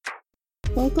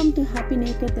Welcome to Happy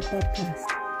Naked, the podcast.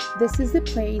 This is the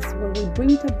place where we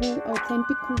bring taboo,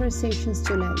 authentic conversations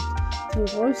to light through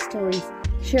raw stories,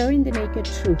 sharing the naked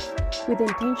truth, with the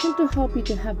intention to help you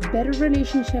to have better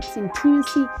relationships,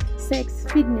 intimacy, sex,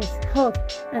 fitness, health,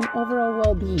 and overall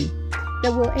well-being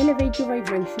that will elevate your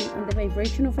vibration and the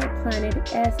vibration of our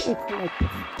planet as a collective.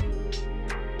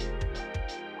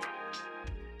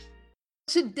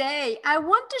 Today, I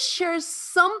want to share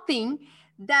something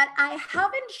that I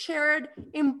haven't shared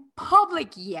in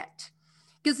public yet,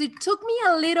 because it took me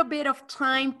a little bit of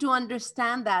time to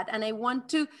understand that. And I want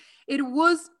to,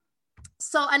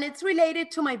 and it's related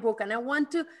to my book. And I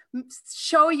want to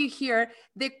show you here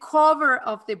the cover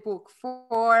of the book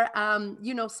for,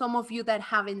 some of you that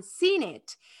haven't seen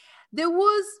it. There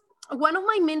was one of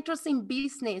my mentors in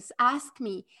business asked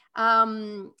me,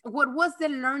 what was the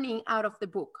learning out of the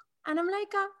book? And I'm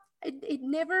like, it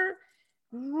never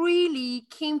really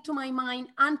came to my mind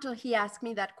until he asked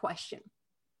me that question.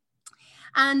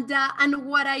 And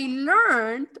what I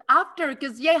learned after,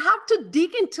 because you have to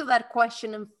dig into that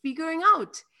question and figuring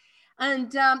out.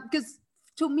 And because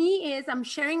to me I'm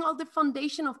sharing all the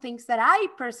foundational things that I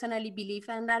personally believe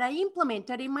and that I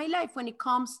implemented in my life when it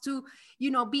comes to,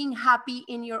 being happy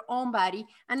in your own body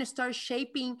and start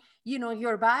shaping,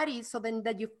 your body so then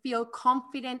that you feel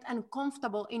confident and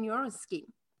comfortable in your own skin.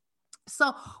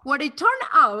 So what it turned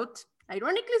out,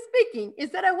 ironically speaking, is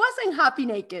that I wasn't happy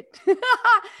naked.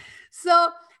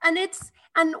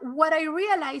 And what I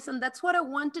realized, and that's what I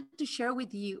wanted to share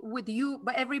with you,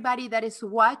 but everybody that is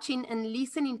watching and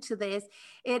listening to this,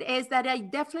 it is that I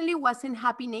definitely wasn't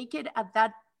happy naked at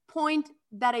that point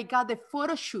that I got the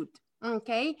photo shoot.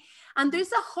 Okay. And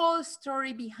there's a whole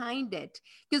story behind it,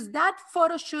 because that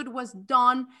photo shoot was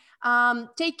done,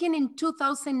 taken in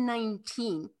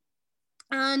 2019.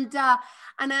 And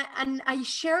I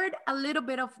shared a little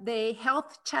bit of the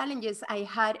health challenges I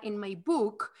had in my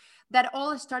book that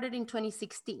all started in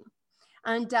 2016.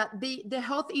 And the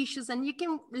health issues, and you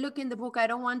can look in the book, I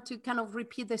don't want to kind of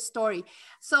repeat the story.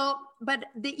 But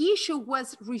the issue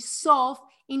was resolved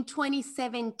in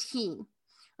 2017.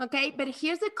 Okay, but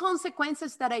here's the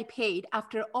consequences that I paid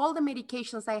after all the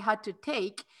medications I had to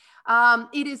take.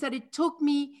 It is that it took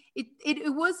me,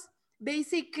 it was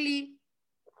basically,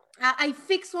 I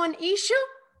fixed one issue,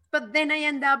 but then I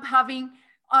end up having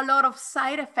a lot of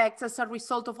side effects as a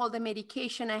result of all the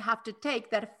medication I have to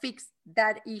take that fix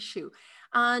that issue.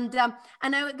 And I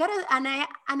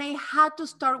had to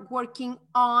start working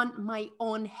on my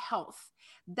own health.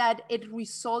 That it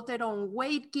resulted on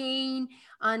weight gain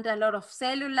and a lot of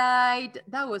cellulite.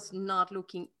 That was not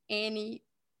looking any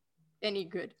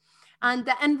good. And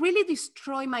really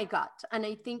destroy my gut. And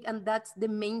I think, and that's the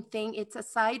main thing. It's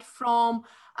aside from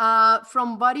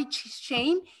body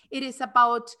shame, it is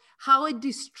about how it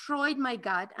destroyed my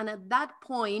gut. And at that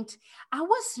point, I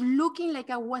was looking like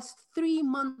I was 3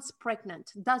 months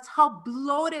pregnant. That's how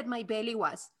bloated my belly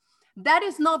was. That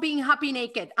is not being happy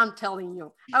naked, I'm telling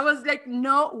you. I was like,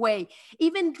 no way.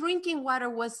 Even drinking water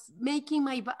was making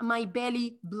my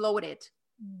belly bloated.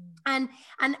 And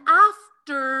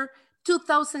after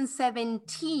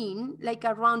 2017, like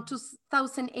around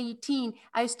 2018,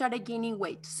 I started gaining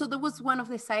weight. So that was one of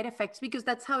the side effects, because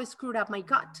that's how I screwed up my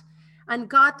gut. And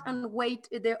gut and weight,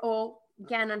 they're all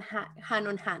hand on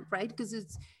hand, right? Because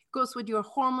it goes with your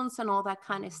hormones and all that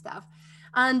kind of stuff.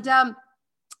 And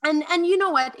you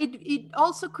know what? It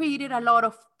also created a lot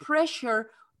of pressure.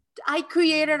 I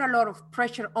created a lot of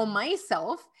pressure on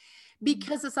myself,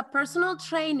 because as a personal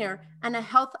trainer and a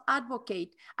health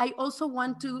advocate, I also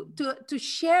want to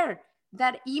share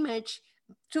that image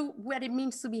to what it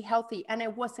means to be healthy. And I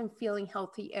wasn't feeling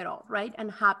healthy at all, right?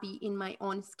 And happy in my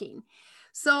own skin.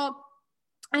 So,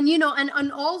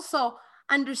 and also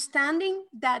understanding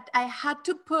that I had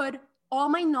to put all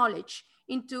my knowledge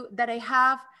into that I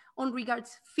have on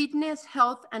regards fitness,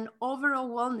 health, and overall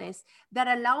wellness that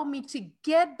allow me to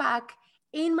get back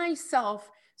in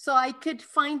myself so I could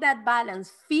find that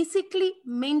balance physically,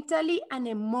 mentally, and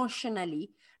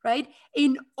emotionally, right?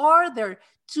 In order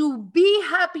to be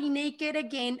happy naked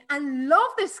again and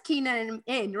love the skin I'm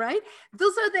in, right?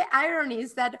 Those are the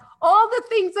ironies that all the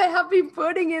things I have been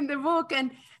putting in the book,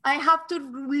 and I have to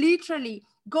literally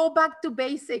go back to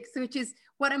basics, which is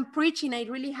what I'm preaching. I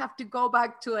really have to go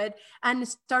back to it and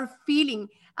start feeling,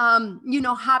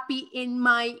 happy in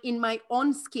my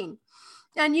own skin.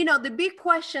 And, the big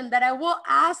question that I will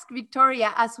ask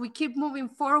Victoria as we keep moving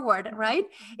forward, right?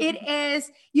 It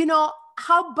is,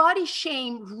 how body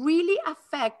shame really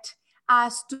affect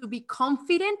us to be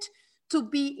confident, to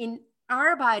be in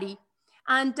our body,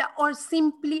 and or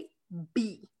simply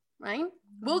be, right?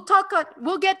 We'll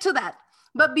get to that.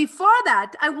 But before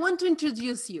that, I want to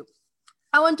introduce you.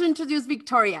 I want to introduce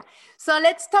Victoria. So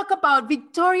let's talk about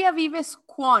Victoria Vives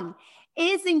Kwon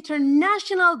is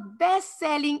international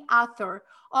best-selling author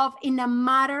of In a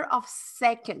Matter of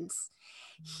Seconds,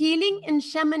 healing and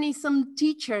shamanism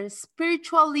teacher,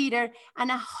 spiritual leader,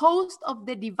 and a host of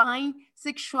the Divine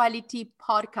Sexuality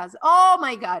podcast. Oh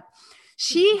my God.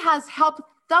 She has helped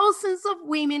thousands of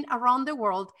women around the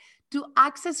world to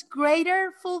access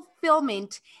greater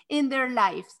fulfillment in their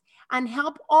lives and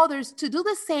help others to do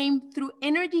the same through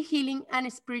energy healing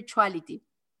and spirituality.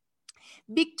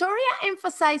 Victoria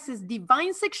emphasizes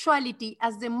divine sexuality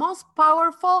as the most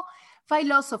powerful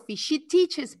philosophy she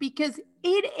teaches because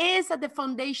it is at the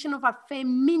foundation of our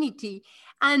femininity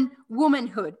and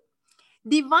womanhood.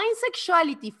 Divine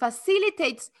sexuality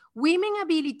facilitates women's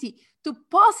ability to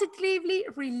positively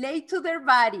relate to their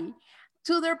body,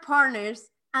 to their partners,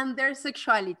 and their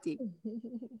sexuality.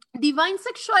 Divine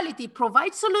sexuality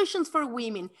provides solutions for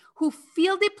women who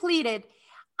feel depleted,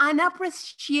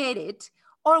 unappreciated,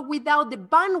 or without the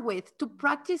bandwidth to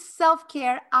practice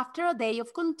self-care after a day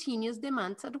of continuous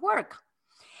demands at work.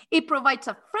 It provides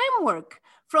a framework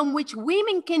from which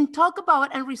women can talk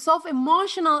about and resolve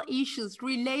emotional issues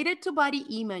related to body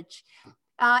image,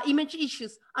 image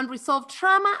issues, unresolved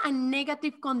trauma, and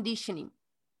negative conditioning.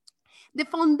 The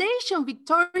foundation,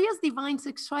 Victoria's divine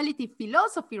sexuality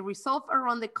philosophy, revolves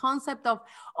around the concept of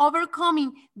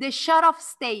overcoming the shut-off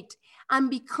state and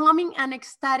becoming an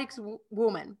ecstatic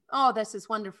woman. Oh, this is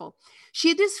wonderful.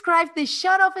 She describes the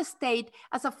shut-off state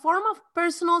as a form of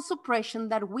personal suppression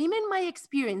that women might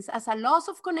experience as a loss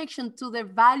of connection to the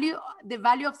value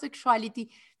of sexuality,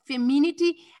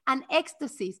 femininity, and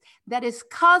ecstasies that is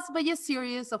caused by a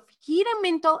series of hidden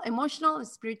mental, emotional, and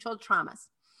spiritual traumas.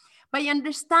 By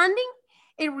understanding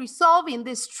and resolving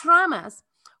these traumas,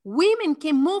 women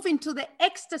can move into the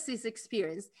ecstasis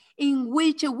experience in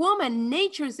which a woman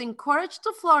nature is encouraged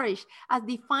to flourish as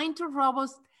defined to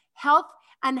robust health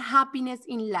and happiness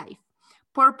in life,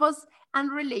 purpose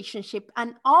and relationship,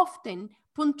 and often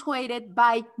punctuated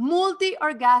by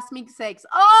multi-orgasmic sex.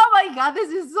 Oh my God,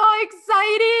 this is so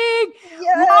exciting.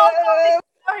 Yes. Welcome,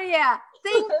 Victoria.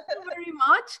 Thank you very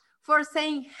much for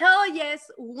saying hell yes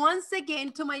once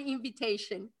again to my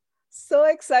invitation. So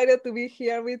excited to be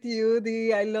here with you,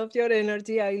 Dee. I love your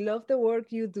energy. I love the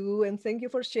work you do. And thank you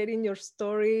for sharing your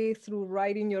story through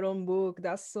writing your own book.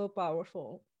 That's so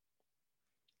powerful.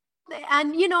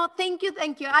 And, you know, thank you.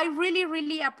 I really,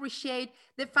 really appreciate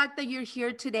the fact that you're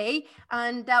here today.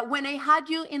 And when I had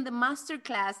you in the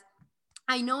masterclass,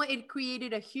 I know it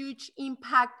created a huge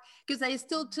impact because I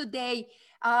still today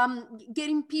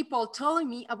getting people telling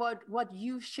me about what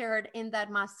you shared in that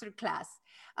masterclass.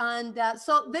 And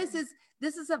so this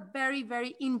is a very,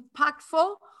 very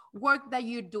impactful work that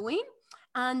you're doing.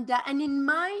 And in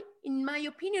my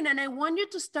opinion, and I want you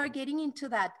to start getting into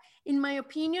that, in my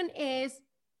opinion is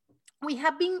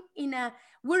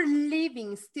we're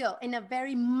living still in a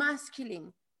very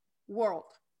masculine world,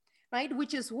 right?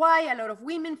 Which is why a lot of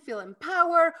women feel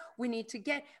empowered. We need to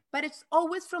but it's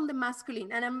always from the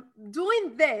masculine. And I'm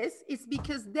doing this is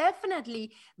because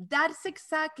definitely that's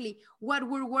exactly what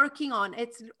we're working on.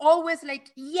 It's always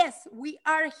like, yes, we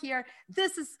are here.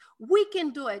 We can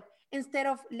do it, instead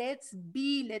of let's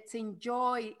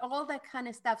enjoy, all that kind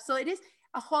of stuff. So it is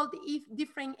a whole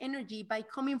different energy by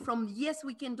coming from, yes,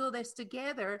 we can do this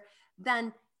together,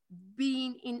 than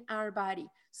being in our body.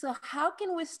 So how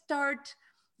can we start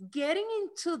getting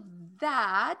into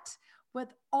that with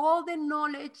all the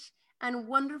knowledge and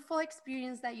wonderful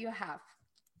experience that you have?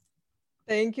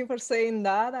 Thank you for saying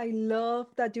that. I love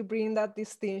that you bring that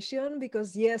distinction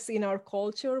because, yes, in our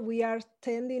culture, we are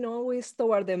tending always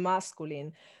toward the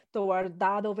masculine, toward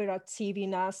that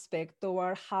overachieving aspect,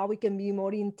 toward how we can be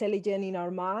more intelligent in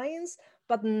our minds,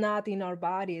 but not in our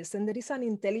bodies. And there is an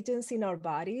intelligence in our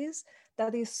bodies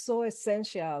that is so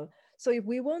essential. So if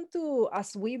we want to,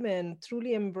 as women,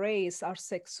 truly embrace our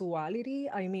sexuality,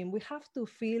 I mean, we have to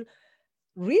feel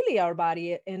really our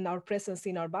body and our presence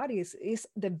in our bodies is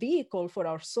the vehicle for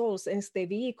our souls, and it's the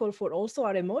vehicle for also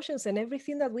our emotions and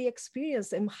everything that we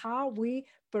experience and how we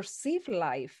perceive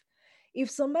life. If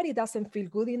somebody doesn't feel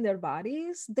good in their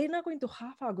bodies, they're not going to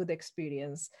have a good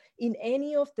experience in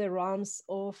any of the realms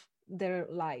of their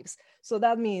lives. So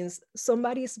that means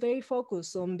somebody is very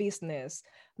focused on business,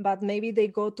 but maybe they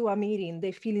go to a meeting,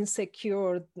 they feel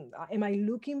insecure. Am I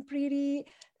looking pretty?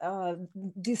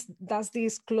 Does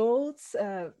these clothes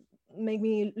make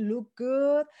me look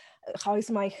good? How is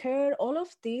my hair? All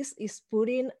of this is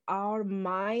putting our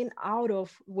mind out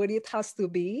of where it has to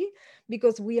be,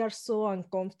 because we are so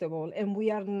uncomfortable and we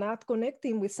are not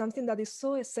connecting with something that is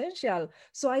so essential.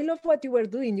 So I love what you were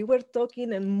doing. You were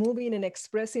talking and moving and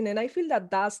expressing, and I feel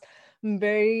that that's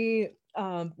very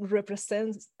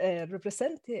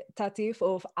representative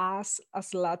of us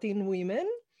as Latin women.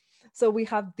 So we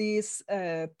have this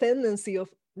tendency of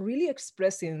really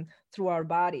expressing through our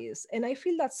bodies. And I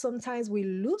feel that sometimes we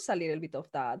lose a little bit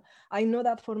of that. I know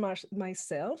that for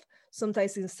myself,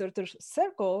 sometimes in certain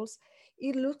circles,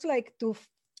 it looks like to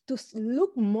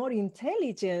look more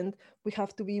intelligent, we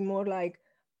have to be more like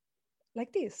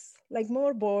this, like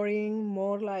more boring,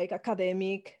 more like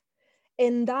academic,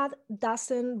 and that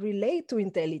doesn't relate to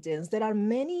intelligence. There are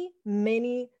many,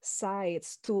 many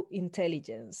sides to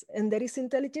intelligence. And there is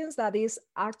intelligence that is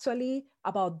actually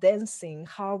about dancing,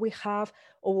 how we have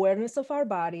awareness of our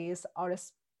bodies, our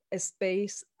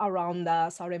space around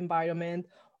us, our environment.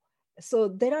 So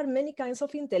there are many kinds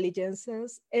of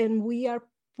intelligences, and we are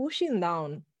pushing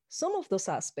down some of those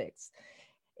aspects.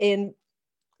 And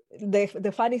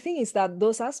the funny thing is that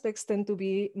those aspects tend to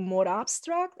be more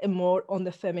abstract and more on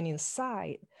the feminine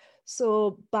side.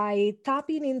 So by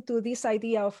tapping into this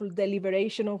idea of the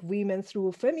liberation of women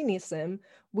through feminism,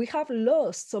 we have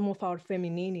lost some of our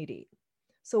femininity.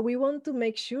 So we want to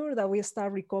make sure that we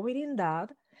start recovering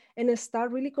that and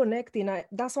start really connecting.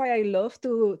 That's why I love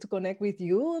to connect with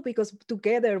you, because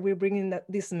together we're bringing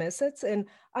this message. And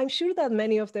I'm sure that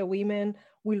many of the women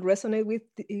will resonate with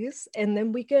this. And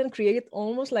then we can create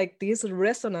almost like this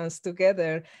resonance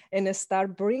together and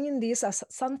start bringing this as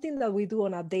something that we do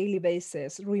on a daily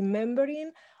basis,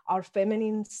 remembering our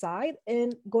feminine side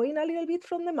and going a little bit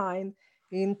from the mind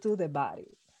into the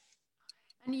body.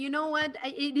 And you know what?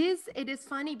 It is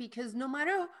funny because no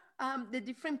matter the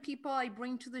different people I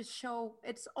bring to the show,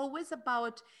 it's always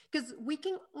about, because we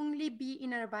can only be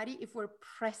in our body if we're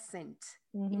present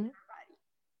in Mm-hmm. our body.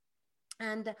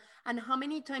 And how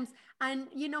many times, and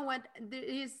you know what?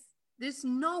 There's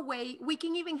no way we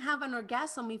can even have an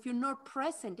orgasm if you're not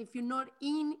present, if you're not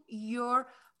in your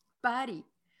body.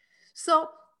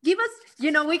 So give us,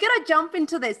 we gotta jump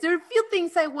into this. There are a few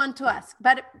things I want to ask,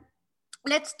 but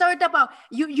let's start about,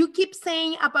 you keep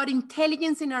saying about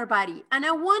intelligence in our body, and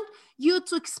I want you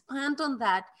to expand on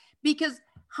that, because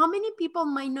how many people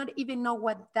might not even know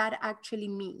what that actually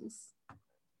means?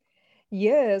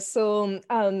 Yes, so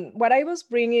what I was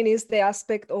bringing is the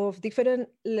aspect of different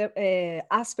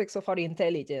aspects of our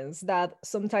intelligence, that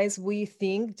sometimes we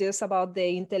think just about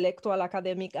the intellectual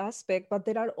academic aspect, but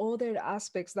there are other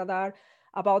aspects that are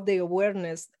about the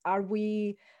awareness. Are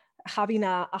we having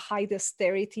a high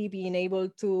dexterity, being able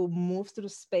to move through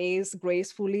space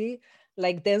gracefully?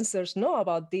 Like dancers know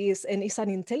about this, and it's an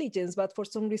intelligence, but for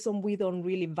some reason we don't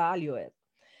really value it.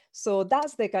 So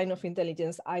that's the kind of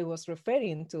intelligence I was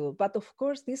referring to. But of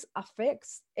course, this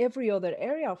affects every other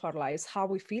area of our lives, how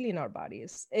we feel in our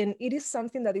bodies. And it is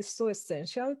something that is so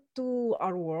essential to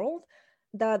our world,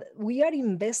 that we are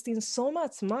investing so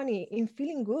much money in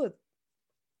feeling good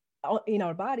in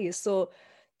our bodies. So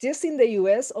just in the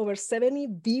US, over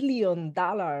 $70 billion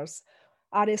are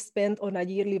spent on a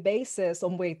yearly basis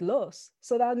on weight loss.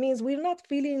 So that means we're not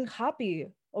feeling happy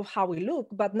of how we look,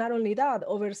 but not only that,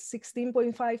 over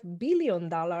 $16.5 billion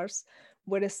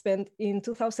were spent in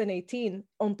 2018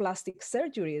 on plastic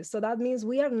surgeries. So that means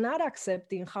we are not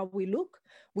accepting how we look.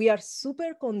 We are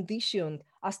super conditioned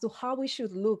as to how we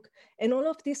should look. And all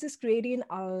of this is creating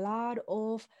a lot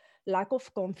of lack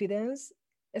of confidence,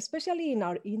 especially in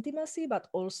our intimacy, but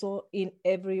also in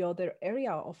every other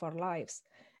area of our lives.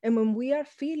 And when we are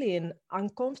feeling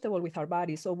uncomfortable with our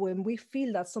bodies, or when we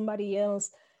feel that somebody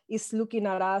else is looking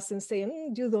at us and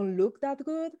saying, you don't look that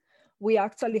good, we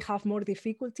actually have more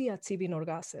difficulty achieving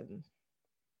orgasm.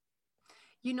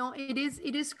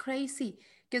 It is crazy,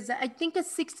 because I think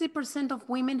 60% of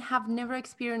women have never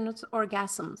experienced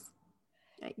orgasms.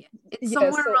 It's Yes,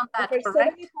 somewhere so around that, over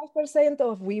correct? 75%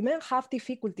 of women have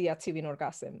difficulty achieving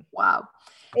orgasm. Wow.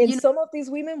 And some of these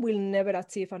women will never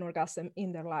achieve an orgasm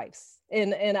in their lives.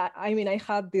 And I mean, I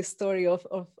had this story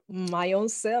of my own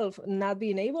self not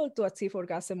being able to achieve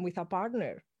orgasm with a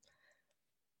partner.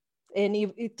 And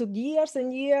it took years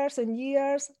and years and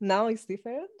years. Now it's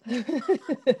different. Yes.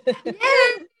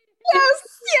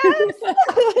 Yes, yes. But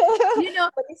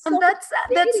it's And so that's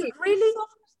frustrating. really, It's so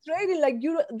frustrating. Like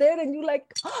you're there and you're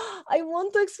like, oh, I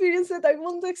want to experience it. I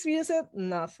want to experience it.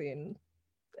 Nothing.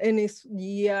 And it's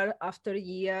year after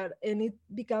year, and it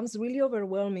becomes really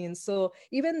overwhelming. So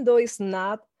even though it's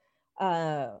not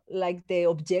like the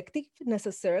objective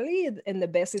necessarily, and the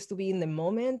best is to be in the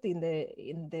moment, in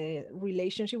the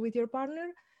relationship with your partner.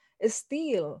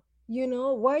 Still, you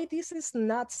know, why this is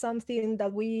not something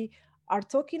that we are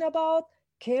talking about,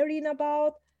 caring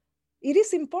about. It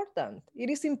is important. It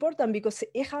is important because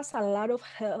it has a lot of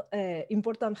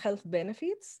important health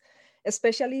benefits,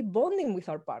 especially bonding with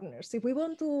our partners. If we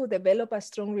want to develop a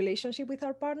strong relationship with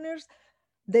our partners,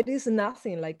 there is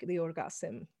nothing like the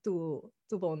orgasm to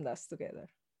bond us together.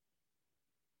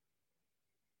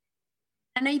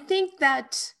 And I think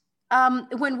that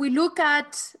when we look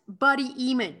at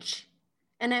body image,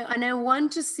 and I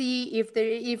want to see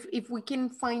if we can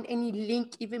find any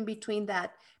link even between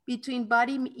that, between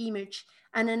body image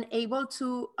and unable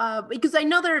to, because I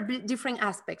know there are different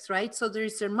aspects, right? So there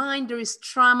is your mind, there is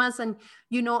traumas, and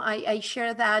you know, I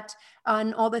share that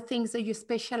on all the things that you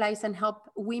specialize and help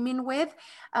women with.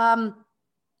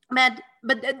 But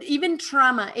even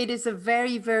trauma, it is a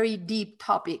very, very deep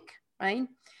topic, right?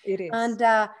 It is.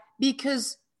 And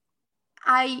because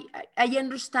I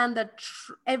understand that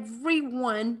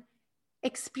everyone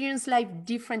experience life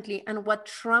differently, and what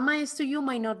trauma is to you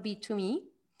might not be to me,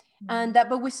 and that,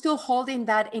 but we're still holding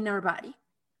that in our body.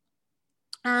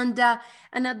 And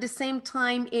at the same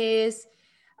time is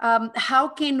how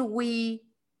can we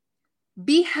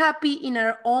be happy in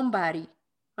our own body,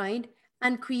 right?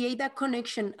 And create that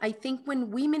connection. I think when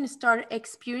women start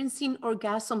experiencing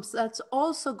orgasms, that's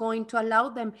also going to allow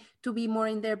them to be more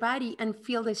in their body and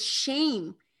feel the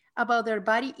shame about their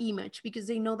body image, because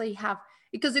they know they have,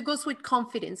 because it goes with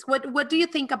confidence. What do you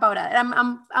think about that?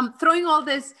 I'm throwing all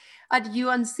this at you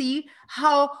and see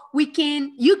how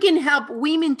you can help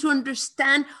women to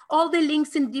understand all the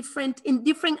links in different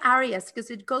areas, because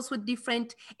it goes with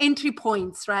different entry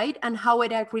points, right? And how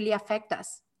it really affects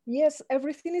us. Yes,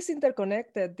 everything is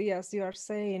interconnected, as you are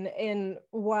saying. And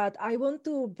what I want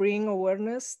to bring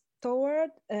awareness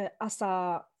toward as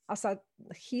a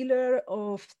healer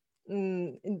of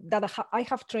that I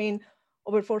have trained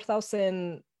over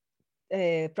 4,000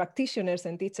 practitioners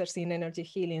and teachers in energy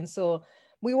healing. So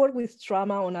we work with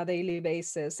trauma on a daily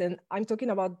basis, and I'm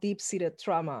talking about deep-seated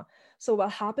trauma. So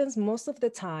what happens most of the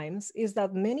times is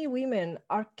that many women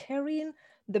are carrying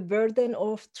the burden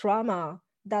of trauma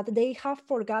that they have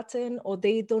forgotten or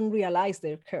they don't realize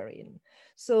they're carrying.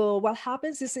 So what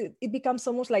happens is it becomes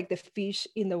almost like the fish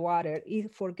in the water.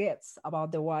 It forgets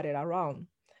about the water around,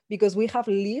 because we have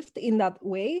lived in that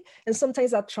way. And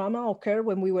sometimes that trauma occurred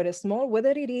when we were small,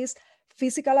 whether it is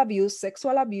physical abuse,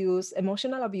 sexual abuse,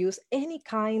 emotional abuse, any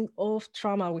kind of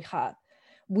trauma we had.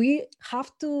 We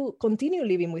have to continue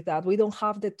living with that. We don't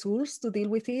have the tools to deal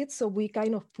with it, so we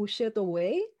kind of push it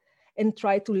away and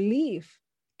try to live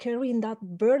carrying that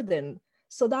burden.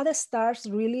 So that starts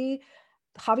really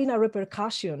having a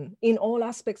repercussion in all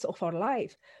aspects of our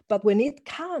life. But when it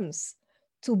comes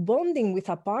to bonding with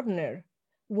a partner,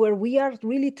 where we are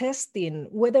really testing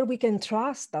whether we can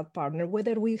trust that partner,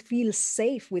 whether we feel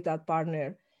safe with that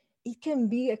partner, it can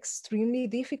be extremely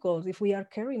difficult if we are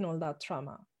carrying all that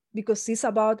trauma, because it's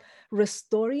about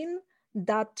restoring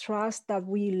that trust that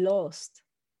we lost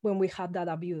when we had that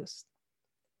abuse.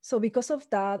 So because of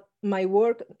that, my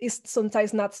work is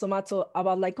sometimes not so much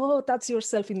about like, oh, touch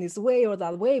yourself in this way or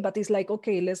that way, but it's like,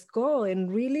 okay, let's go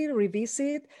and really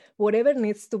revisit whatever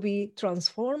needs to be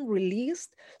transformed,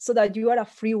 released, so that you are a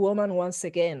free woman once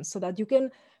again, so that you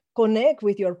can connect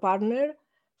with your partner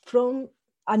from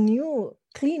a new,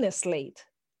 clean slate,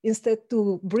 instead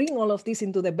to bring all of this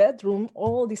into the bedroom,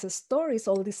 all these stories,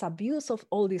 all this abuse of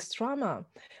all this trauma,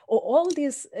 or all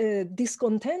this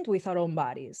discontent with our own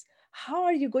bodies. How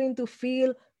are you going to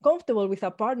feel comfortable with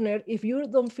a partner if you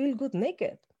don't feel good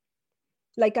naked?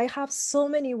 Like, I have so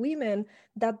many women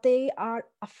that they are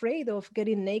afraid of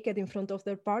getting naked in front of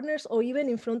their partners, or even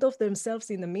in front of themselves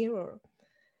in the mirror,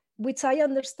 which I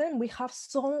understand. We have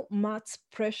so much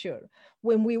pressure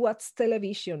when we watch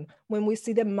television, when we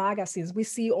see the magazines, we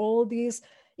see all these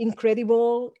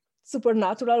incredible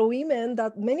supernatural women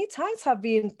that many times have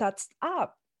been touched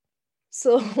up.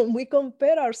 So we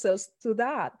compare ourselves to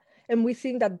that, and we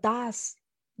think that that's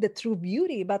the true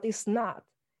beauty, but it's not.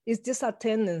 It's just a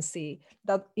tendency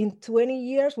that in 20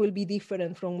 years will be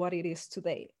different from what it is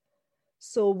today.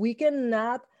 So we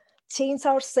cannot change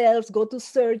ourselves, go to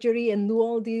surgery, and do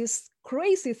all these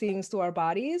crazy things to our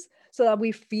bodies so that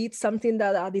we fit something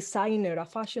that a designer, a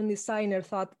fashion designer,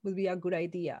 thought would be a good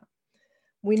idea.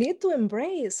 We need to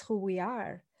embrace who we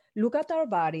are. Look at our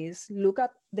bodies, look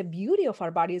at the beauty of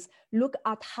our bodies, look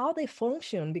at how they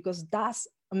function, because that's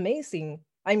amazing.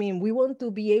 I mean, we want to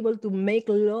be able to make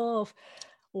love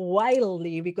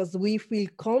wildly because we feel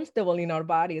comfortable in our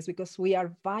bodies, because we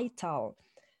are vital.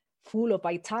 full of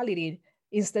vitality,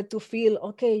 instead to feel,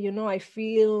 okay, I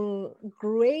feel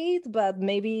great, but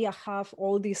maybe I have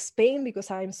all this pain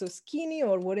because I'm so skinny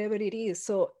or whatever it is.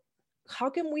 So how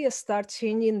can we start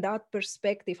changing that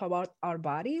perspective about our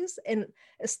bodies and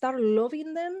start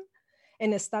loving them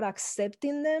and start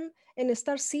accepting them and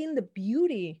start seeing the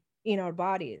beauty in our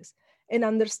bodies and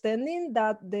understanding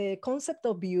that the concept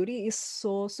of beauty is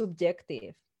so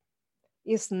subjective.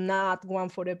 It's not one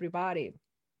for everybody.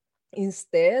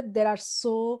 Instead, there are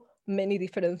so many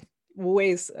different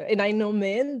ways. And I know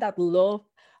men that love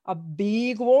a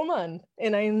big woman,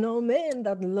 and I know men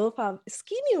that love a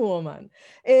skinny woman,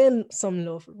 and some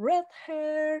love red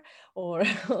hair or,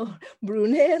 or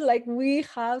brunette. Like we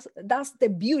have, that's the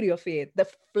beauty of it, the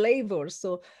flavor.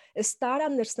 So start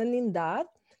understanding that,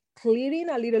 clearing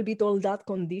a little bit all that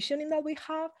conditioning that we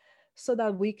have, so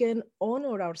that we can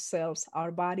honor ourselves,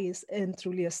 our bodies, and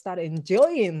truly start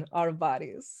enjoying our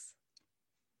bodies.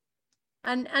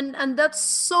 And that's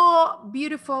so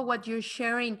beautiful what you're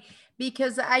sharing,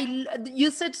 because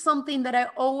you said something that I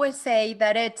always say,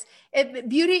 that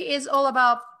beauty is all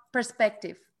about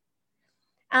perspective.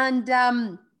 And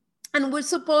we're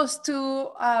supposed to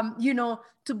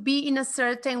to be in a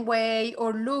certain way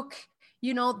or look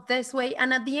this way.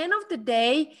 And at the end of the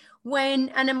day,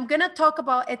 and I'm going to talk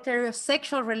about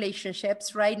heterosexual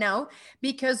relationships right now,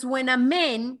 because when a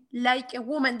man like a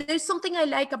woman, there's something I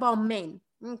like about men,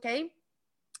 okay?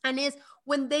 And is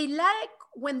when they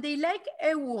like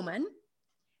a woman,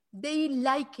 they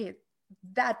like it,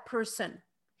 that person.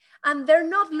 And they're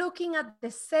not looking at the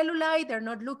cellulite, they're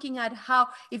not looking at how,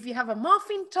 if you have a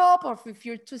muffin top or if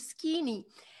you're too skinny.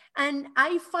 And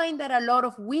I find that a lot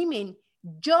of women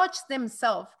judge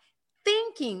themselves,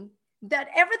 thinking that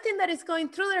everything that is going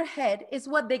through their head is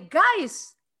what the guy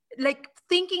is like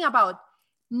thinking about.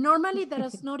 Normally, that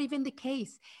is not even the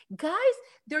case. Guys,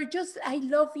 they're just, I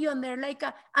love you. And they're like,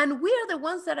 and we are the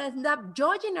ones that end up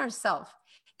judging ourselves,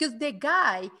 because the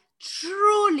guy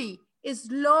truly is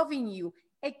loving you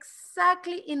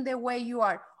exactly in the way you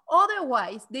are.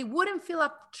 Otherwise, they wouldn't feel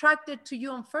attracted to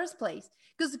you in first place,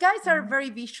 because guys are very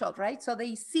visual, right? So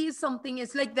they see something,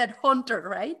 it's like that hunter,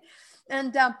 right?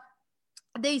 And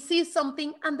they see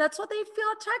something, and that's what they feel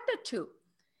attracted to.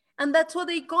 And that's what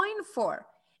they're going for.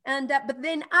 And but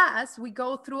then as we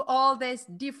go through all this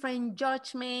different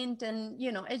judgment, and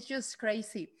it's just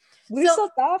crazy. We're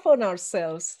so tough on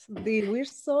ourselves. We're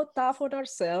so tough on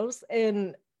ourselves.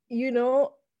 And,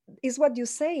 it's what you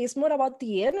say. It's more about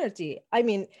the energy. I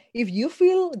mean, if you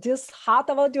feel just hot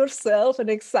about yourself and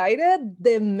excited,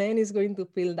 the man is going to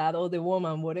feel that, or the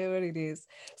woman, whatever it is.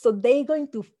 So they're going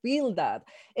to feel that.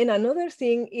 And another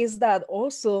thing is that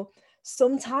also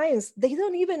sometimes they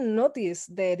don't even notice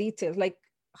the details. Like,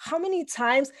 how many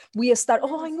times we start,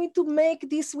 oh, I'm going to make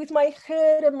this with my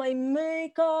hair and my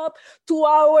makeup. 2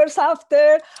 hours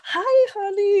after, hi,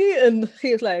 honey. And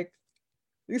he's like,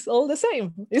 it's all the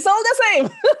same. It's all the same.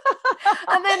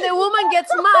 And then the woman gets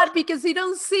mad because he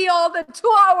don't see all the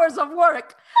 2 hours of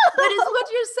work. That is what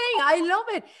you're saying. I love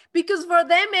it, because for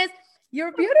them it's,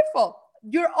 you're beautiful.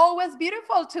 You're always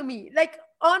beautiful to me. Like,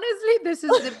 honestly, this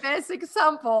is the best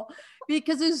example,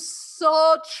 because it's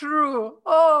so true.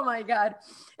 Oh my God.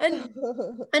 And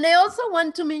I also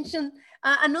want to mention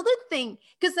another thing,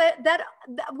 because that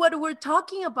what we're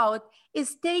talking about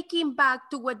is taking back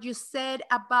to what you said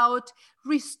about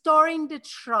restoring the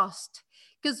trust.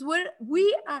 Because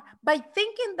we are, by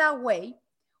thinking that way,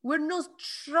 we're not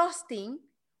trusting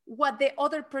what the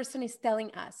other person is telling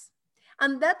us.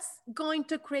 And that's going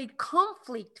to create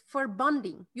conflict for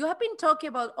bonding. You have been talking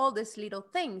about all these little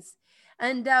things,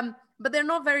 and but they're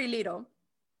not very little.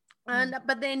 And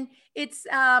but then it's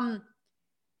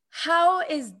how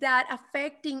is that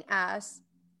affecting us?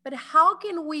 But how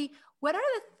can we?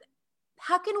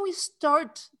 How can we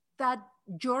start that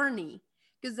journey?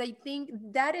 Because I think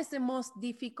that is the most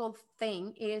difficult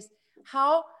thing. Is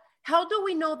how do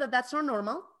we know that that's not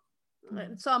normal?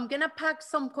 So I'm gonna pack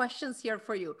some questions here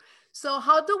for you. So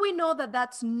how do we know that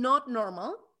that's not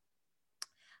normal?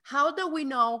 How do we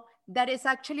know that it's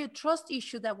actually a trust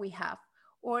issue that we have,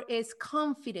 or is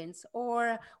confidence,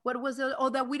 or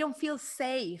or that we don't feel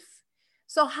safe?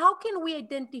 So how can we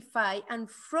identify? And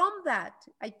from that,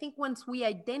 I think once we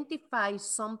identify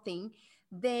something,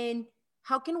 then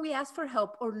how can we ask for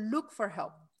help or look for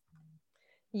help?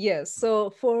 Yes. So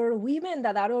for women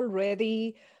that are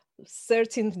already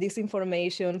searching this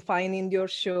information, finding your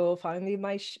show, finding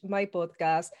my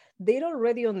podcast, they're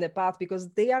already on the path, because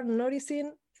they are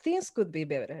noticing things could be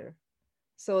better.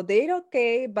 So they're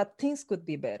okay, but things could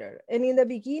be better. And in the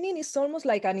beginning, it's almost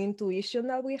like an intuition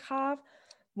that we have,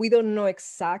 We don't know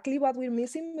exactly what we're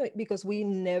missing because we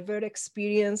never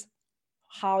experience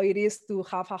how it is to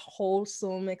have a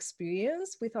wholesome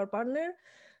experience with our partner.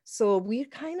 So we're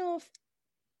kind of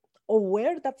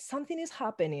aware that something is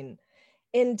happening,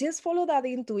 and just follow that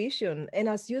intuition. And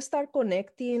as you start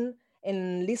connecting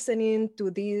and listening to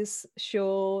this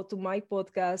show, to my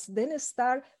podcast, then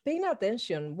start paying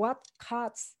attention. What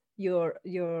cuts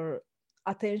your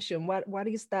attention? What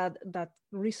is that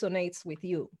resonates with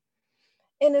you?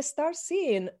 And start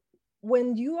seeing,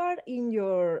 when you are in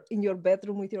your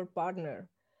bedroom with your partner,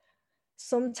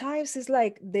 sometimes it's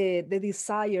like the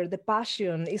desire, the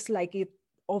passion is like it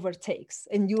overtakes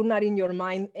and you're not in your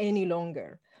mind any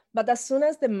longer. But as soon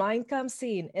as the mind comes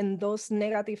in and those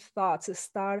negative thoughts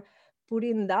start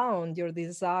putting down your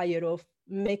desire of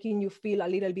making you feel a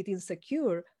little bit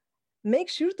insecure, make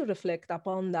sure to reflect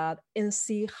upon that and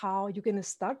see how you can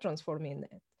start transforming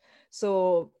it.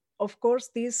 So, of course,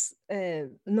 this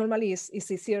normally is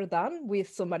easier done with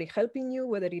somebody helping you,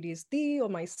 whether it is Dee or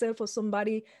myself or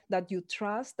somebody that you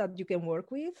trust, that you can work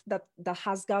with, that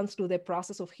has gone through the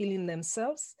process of healing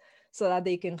themselves, so that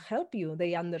they can help you.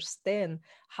 They understand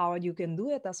how you can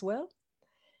do it as well.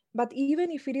 But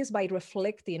even if it is by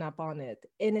reflecting upon it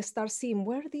and start seeing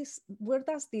where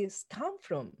does this come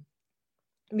from?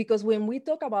 Because when we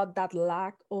talk about that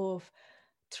lack of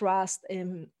trust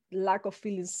and lack of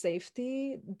feeling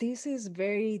safety, this is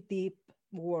very deep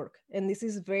work, and this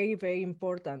is very, very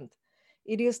important.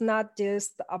 It is not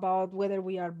just about whether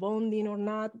we are bonding or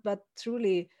not, but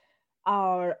truly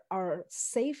our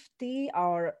safety,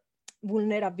 our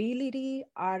vulnerability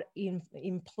are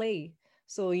in play.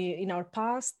 So in our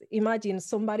past, imagine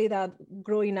somebody that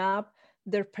growing up,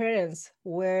 their parents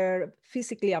were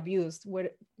physically abused,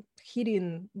 were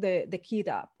hitting the kid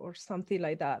up or something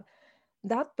like that.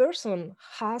 That person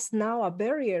has now a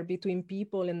barrier between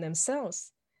people and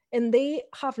themselves, and they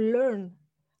have learned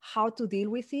how to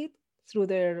deal with it through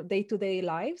their day-to-day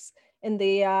lives, and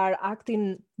they are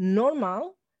acting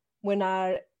normal when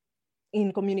are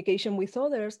in communication with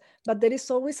others. But there is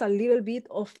always a little bit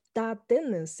of that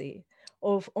tendency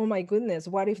of, oh my goodness,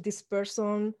 what if this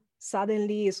person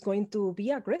suddenly is going to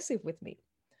be aggressive with me?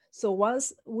 So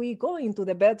once we go into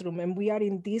the bedroom and we are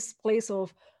in this place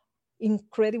of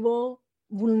incredible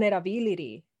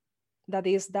vulnerability, that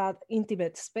is that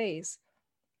intimate space,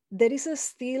 there is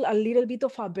still a little bit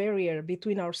of a barrier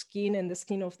between our skin and the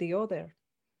skin of the other.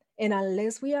 And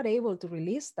unless we are able to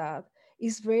release that,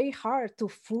 it's very hard to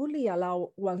fully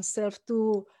allow oneself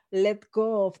to let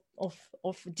go of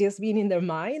just being in their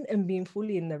mind and being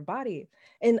fully in their body.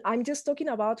 And I'm just talking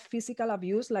about physical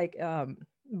abuse, like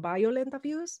violent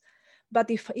abuse.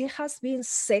 But if it has been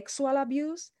sexual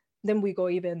abuse, then we go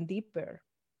even deeper,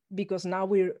 because now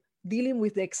we're dealing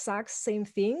with the exact same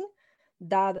thing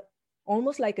that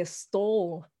almost like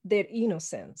stole their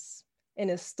innocence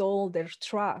and stole their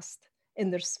trust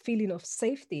and their feeling of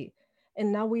safety.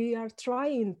 And now we are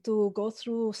trying to go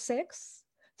through sex,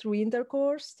 through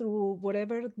intercourse, through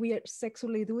whatever we are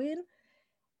sexually doing,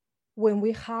 when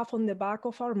we have on the back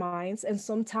of our minds and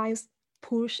sometimes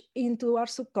push into our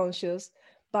subconscious,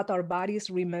 but our bodies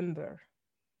remember.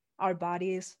 Our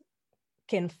bodies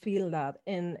can feel that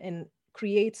and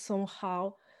create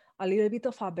somehow a little bit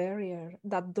of a barrier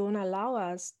that don't allow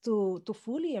us to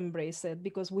fully embrace it,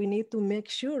 because we need to make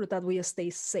sure that we stay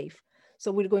safe.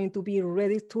 So we're going to be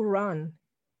ready to run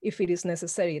if it is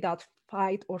necessary, that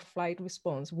fight or flight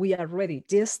response. We are ready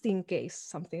just in case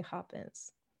something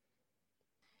happens.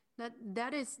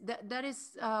 That is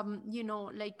you know,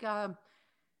 like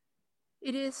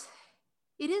it is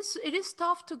it is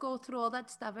tough to go through all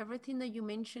that stuff, everything that you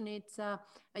mentioned. It's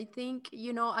I think,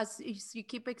 you know, as you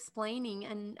keep explaining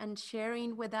and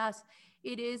sharing with us,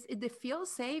 the feel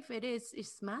safe,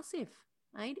 it's massive,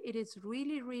 right? It is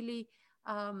really, really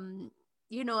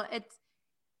you know,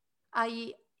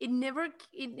 I it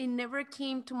never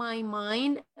came to my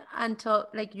mind until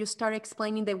like you start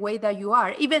explaining the way that you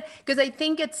are, even because I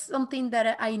think it's something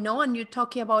that I know, and you're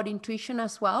talking about intuition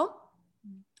as well.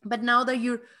 But now that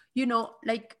you're, you know,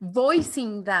 like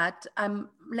voicing that, I'm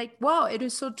like, wow, it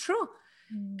is so true.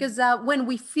 Because when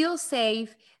we feel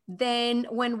safe, then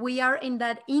when we are in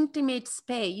that intimate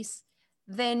space,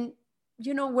 then,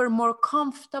 you know, we're more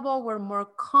comfortable, we're more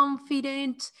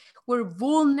confident, we're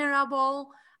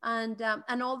vulnerable, and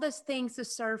all these things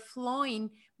start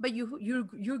flowing. But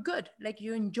you're good, like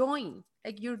you're enjoying,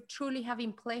 like you're truly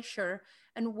having pleasure,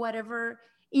 and whatever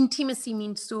intimacy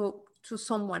means to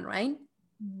someone, right?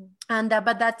 And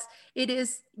but that's, it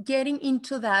is getting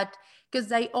into that,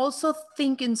 because I also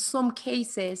think in some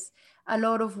cases a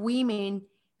lot of women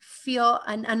feel,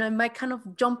 and I might kind of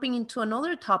jumping into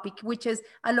another topic, which is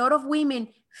a lot of women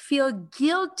feel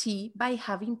guilty by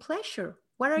having pleasure.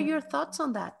 What are your thoughts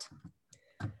on that?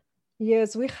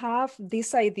 Yes, we have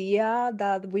this idea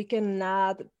that we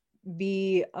cannot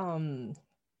be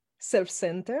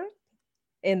self-centered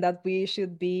and that we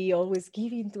should be always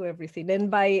giving to everything. And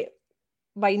by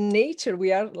nature,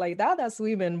 we are like that as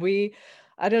women.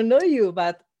 I don't know you,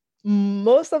 but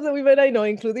most of the women I know,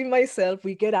 including myself,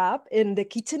 we get up and the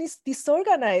kitchen is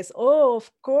disorganized. Oh,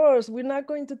 of course, we're not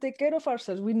going to take care of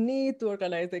ourselves. We need to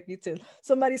organize the kitchen.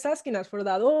 Somebody's asking us for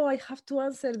that. Oh, I have to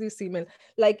answer this email.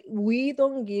 Like, we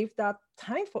don't give that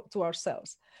time to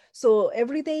ourselves. So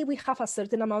every day we have a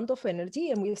certain amount of energy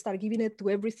and we start giving it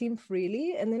to everything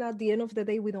freely. And then at the end of the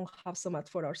day, we don't have so much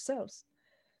for ourselves.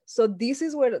 So this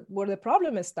is where the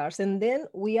problem starts. And then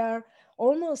we are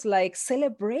almost like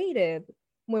celebrated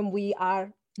when we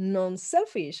are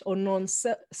non-selfish or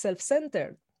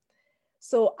non-self-centered.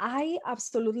 So I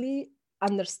absolutely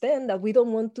understand that we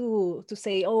don't want to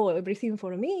say, oh, everything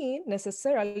for me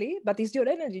necessarily, but it's your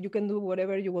energy. You can do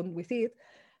whatever you want with it.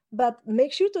 But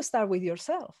make sure to start with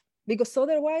yourself, because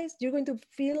otherwise you're going to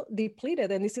feel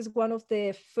depleted. And this is one of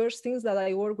the first things that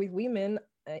I work with women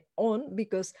on,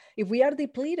 because if we are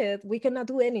depleted, we cannot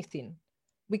do anything.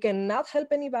 We cannot help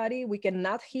anybody. We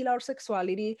cannot heal our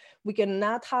sexuality. We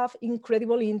cannot have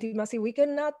incredible intimacy. We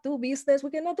cannot do business.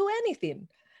 We cannot do anything.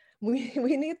 We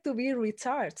need to be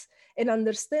recharged and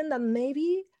understand that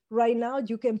maybe right now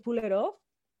you can pull it off,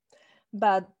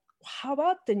 but how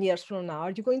about 10 years from now?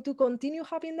 Are you going to continue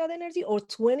having that energy? Or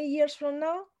 20 years from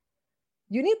now?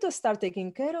 You need to start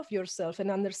taking care of yourself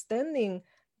and understanding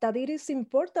that it is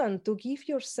important to give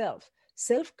yourself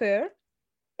self-care,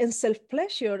 and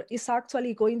self-pleasure is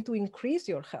actually going to increase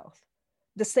your health.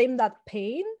 The same that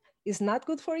pain is not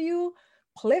good for you,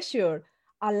 pleasure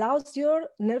allows your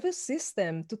nervous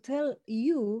system to tell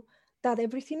you that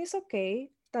everything is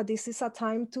okay, that this is a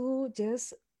time to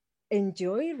just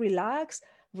enjoy, relax,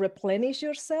 replenish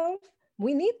yourself.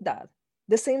 We need that.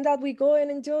 The same that we go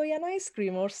and enjoy an ice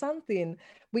cream or something.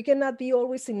 We cannot be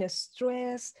always in a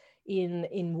stress,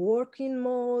 in working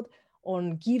mode,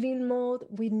 on giving mode.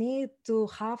 We need to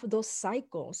have those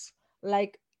cycles.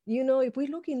 Like, you know, if we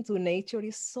look into nature,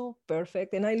 it's so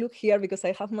perfect. And I look here because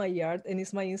I have my yard and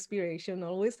it's my inspiration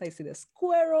always. I see the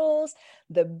squirrels,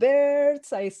 the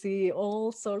birds, I see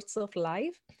all sorts of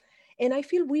life. And I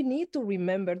feel we need to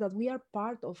remember that we are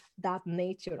part of that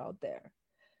nature out there.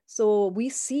 So we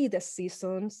see the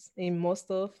seasons in most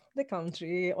of the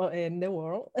country or in the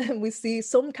world. We see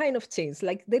some kind of change,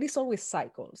 like there is always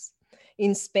cycles.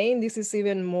 In Spain, this is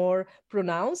even more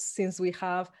pronounced since we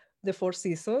have the 4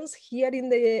 seasons. Here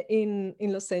in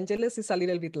Los Angeles, it's a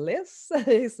little bit less.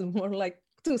 It's more like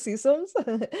 2 seasons.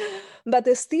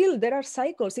 But still, there are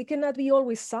cycles. It cannot be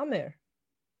always summer.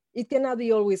 It cannot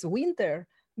be always winter,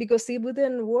 because it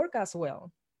wouldn't work as well.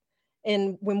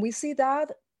 And when we see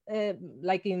that,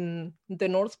 like in the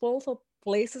North Pole or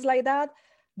places like that,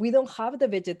 we don't have the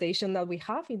vegetation that we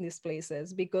have in these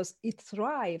places because it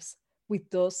thrives with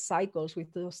those cycles,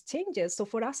 with those changes. So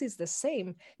for us, it's the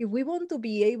same. If we want to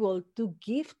be able to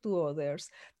give to others,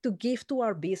 to give to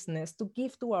our business, to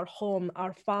give to our home,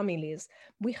 our families,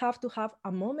 we have to have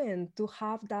a moment to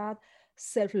have that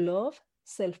self-love,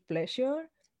 self-pleasure,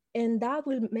 and that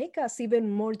will make us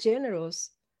even more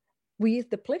generous with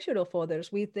the pleasure of others,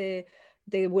 with the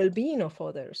well-being of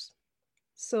others.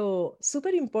 So super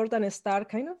important to start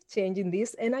kind of changing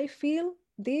this. And I feel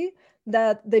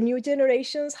that the new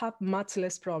generations have much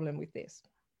less problem with this.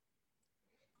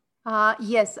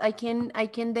 Yes, I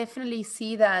can definitely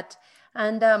see that.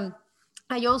 And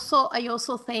I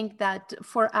also think that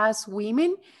for us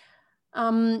women,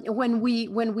 when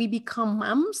we become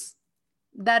moms,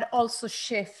 that also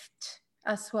shift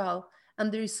as well.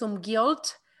 And there is some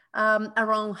guilt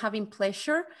around having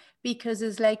pleasure, because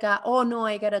it's like, oh no,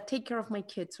 I gotta take care of my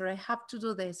kids, or I have to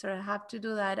do this, or I have to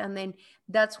do that. And then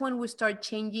that's when we start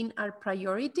changing our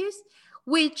priorities,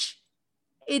 which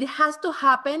it has to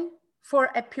happen for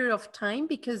a period of time,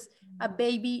 because a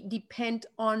baby depends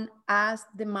on us,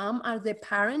 the mom, or the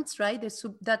parents, right?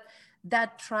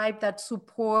 That tribe, that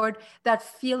support, that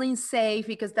feeling safe,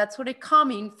 because that's what it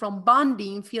coming from,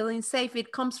 bonding, feeling safe.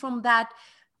 It comes from that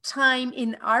time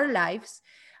in our lives.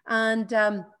 And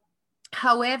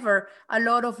however, a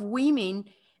lot of women,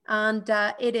 and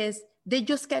they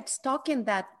just get stuck in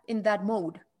that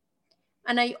mode.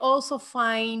 And I also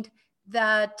find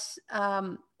that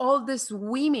all these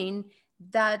women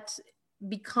that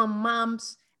become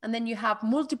moms, and then you have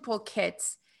multiple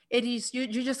kids, it is you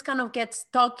just kind of get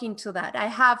stuck into that. I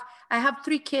have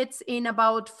 3 kids in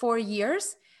about 4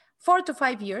 to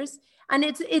 5 years, And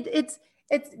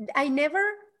I never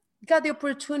got the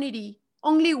opportunity,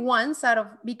 only once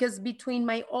because between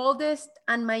my oldest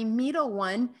and my middle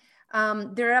one,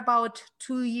 they're about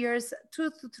 2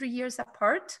 to 3 years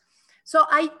apart. So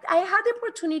I had the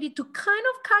opportunity to kind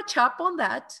of catch up on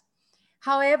that.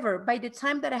 However, by the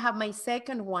time that I have my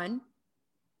second one,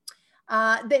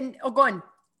 then gone,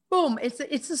 boom,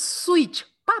 it's a switch,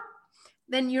 pop.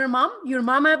 Then your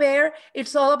mama bear,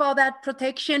 it's all about that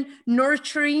protection,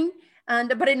 nurturing,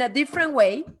 but in a different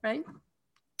way, right?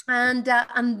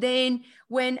 And then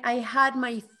when I had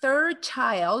my third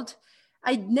child,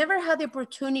 I never had the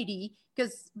opportunity,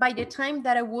 because by the time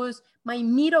that my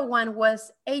middle one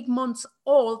was 8 months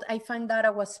old, I found out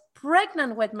I was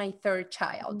pregnant with my third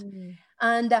child.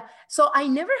 And so I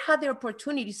never had the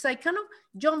opportunity. So I kind of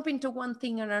jump into one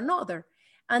thing and another.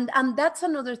 And that's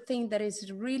another thing that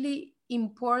is really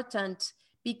important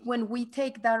when we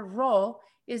take that role,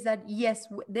 is that yes,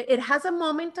 it has a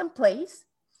moment and place,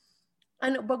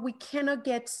 but we cannot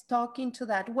get stuck into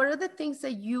that. What are the things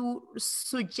that you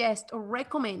suggest or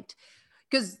recommend?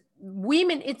 Because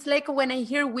women, it's like when I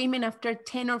hear women after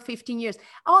 10 or 15 years,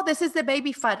 oh, this is the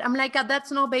baby fat. I'm like,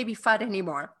 that's no baby fat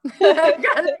anymore. No.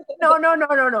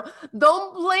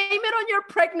 Don't blame it on your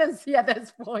pregnancy at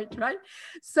this point, right?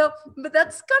 So, but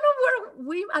that's kind of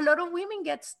where a lot of women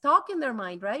get stuck in their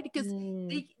mind, right? Because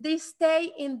they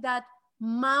stay in that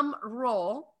mom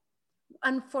role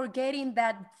and forgetting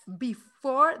that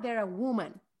before they're a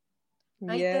woman,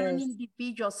 right? Yes. They're an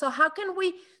individual. So how can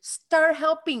we start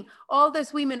helping all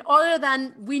these women, other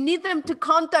than we need them to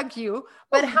contact you,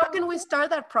 but how can we start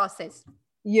that process?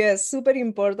 Yes, super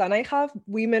important. I have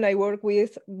women I work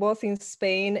with both in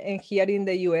Spain and here in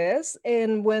the US.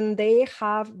 And when they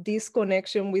have this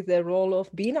connection with the role of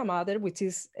being a mother, which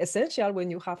is essential when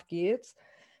you have kids,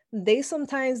 they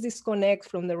sometimes disconnect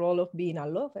from the role of being a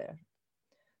lover.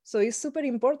 So it's super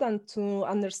important to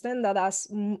understand that as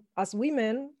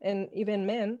women and even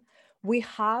men, we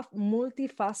have multiple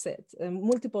facets.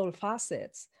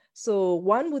 So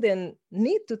one wouldn't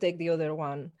need to take the other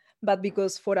one. But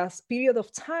because for a period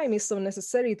of time it's so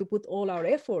necessary to put all our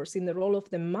efforts in the role of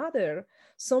the mother,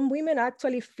 some women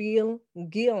actually feel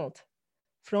guilt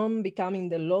from becoming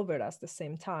the lover at the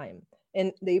same time,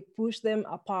 and they push them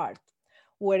apart.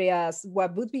 Whereas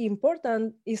what would be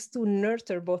important is to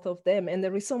nurture both of them. And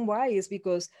the reason why is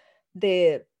because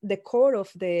the core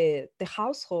of the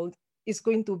household is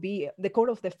going to be, the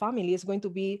core of the family is going to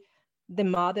be the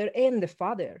mother and the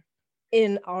father.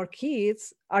 And our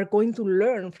kids are going to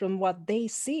learn from what they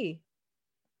see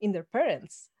in their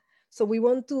parents. So we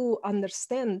want to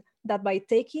understand that by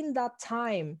taking that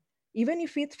time, even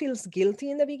if it feels guilty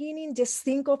in the beginning, just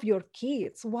think of your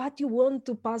kids, what you want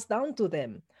to pass down to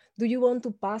them. Do you want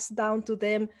to pass down to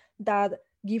them that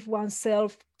give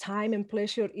oneself time and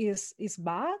pleasure is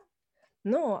bad?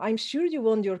 No, I'm sure you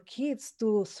want your kids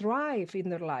to thrive in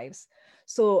their lives.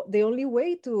 So the only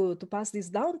way to pass this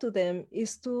down to them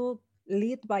is to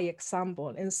lead by example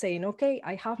and saying, okay,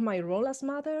 I have my role as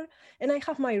mother, and I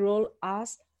have my role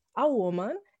as a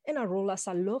woman, and a role as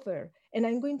a lover. And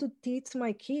I'm going to teach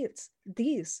my kids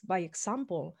this by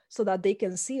example so that they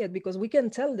can see it, because we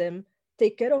can tell them,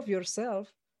 take care of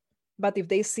yourself. But if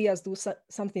they see us do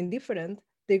something different,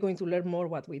 they're going to learn more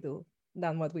what we do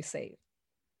than what we say.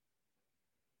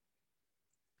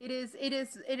 It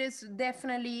is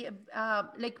definitely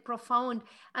like profound.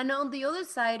 And on the other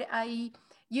side,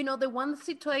 the one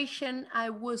situation I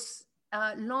was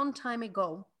a long time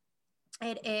ago,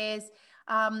 it is,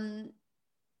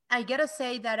 I gotta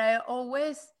say that I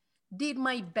always did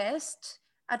my best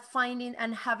at finding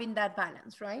and having that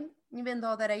balance, right? Even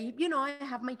though that I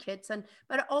have my kids,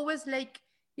 but always like,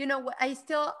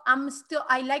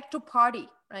 I like to party,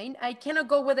 right? I cannot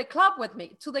go to the club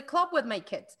with my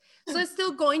kids. So I'm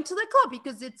still going to the club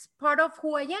because it's part of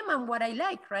who I am and what I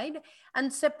like, right?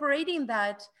 And separating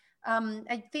that,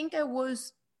 I think I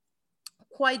was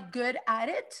quite good at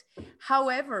it.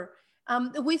 However,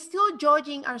 we're still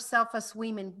judging ourselves as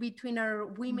women between our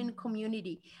women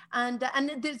community, and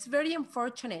it's very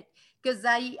unfortunate, because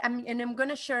I'm going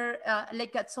to share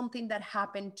something that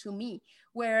happened to me,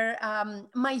 where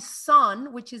my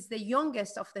son, which is the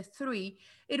youngest of the three,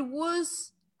 it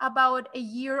was about a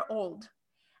year old.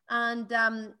 And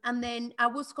then I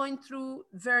was going through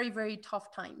very, very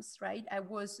tough times, right?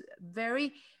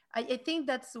 I think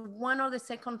that's one or the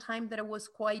second time that I was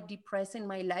quite depressed in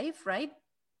my life, right?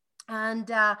 And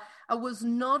I was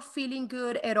not feeling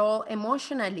good at all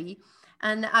emotionally.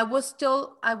 And I was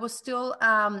still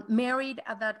married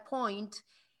at that point.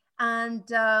 And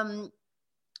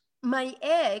my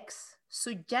ex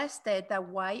suggested that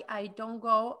why I don't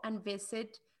go and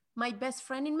visit my best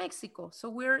friend in Mexico. So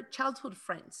we're childhood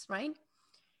friends, right?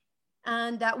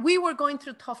 And we were going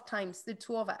through tough times, the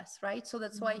two of us, right? So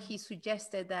that's why he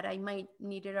suggested that I might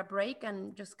needed a break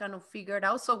and just kind of figure it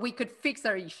out so we could fix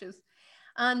our issues.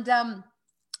 And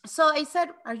so I said,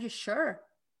 are you sure?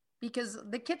 Because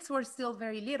the kids were still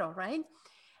very little, right?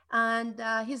 And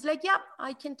he's like, yeah,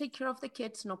 I can take care of the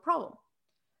kids, no problem.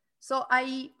 So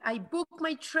I booked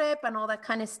my trip and all that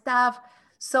kind of stuff.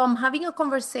 So I'm having a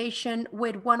conversation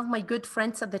with one of my good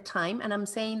friends at the time. And I'm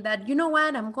saying that, you know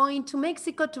what, I'm going to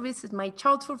Mexico to visit my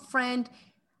childhood friend.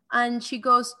 And she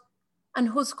goes, and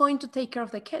who's going to take care of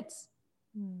the kids?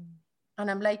 And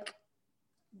I'm like,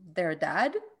 their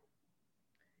dad?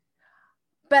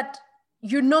 But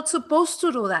you're not supposed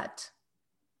to do that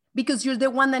because you're the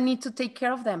one that needs to take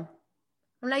care of them.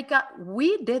 I'm like,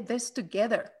 we did this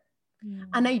together.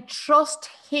 And I trust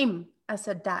him as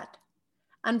a dad.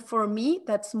 And for me,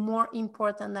 that's more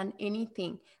important than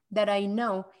anything, that I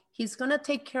know he's going to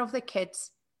take care of the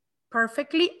kids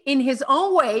perfectly in his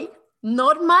own way,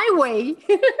 not my way.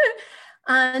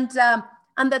 and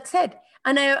that's it.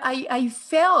 And I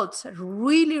felt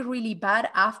really, really bad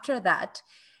after that,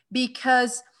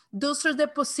 because those are the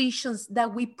positions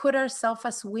that we put ourselves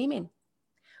as women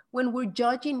when we're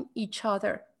judging each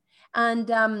other. And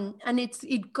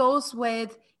it goes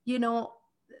with, you know,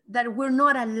 that we're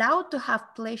not allowed to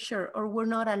have pleasure or we're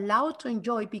not allowed to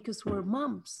enjoy because we're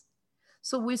moms.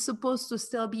 So we're supposed to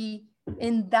still be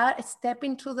in that, step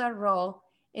into that role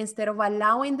instead of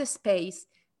allowing the space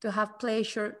to have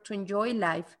pleasure, to enjoy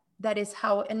life. That is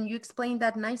how, and you explained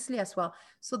that nicely as well.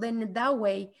 So then in that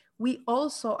way, we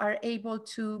also are able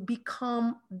to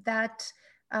become that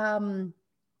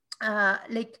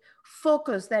like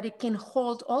focus that it can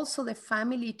hold also the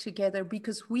family together,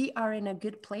 because we are in a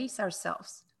good place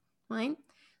ourselves, right?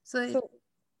 So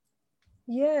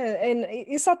yeah, and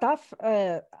it's a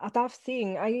tough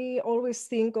thing. I always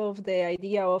think of the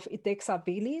idea of it takes a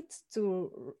village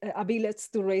to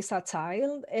raise a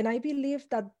child, and I believe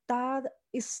that that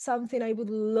is something I would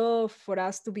love for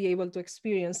us to be able to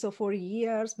experience. So for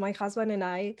years, my husband and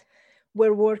I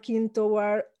were working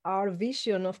toward our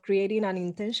vision of creating an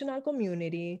intentional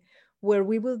community where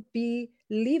we would be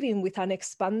living with an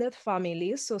expanded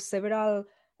family, so several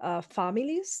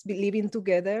families living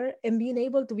together and being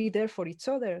able to be there for each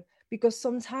other. Because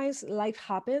sometimes life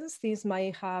happens, things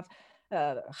might have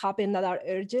happened that are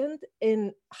urgent,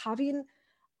 and having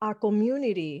a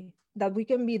community that we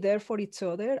can be there for each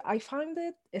other, I find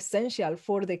it essential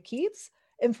for the kids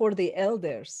and for the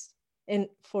elders, and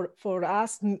for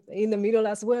us in the middle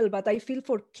as well. But I feel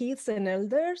for kids and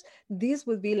elders, this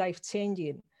would be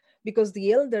life-changing, because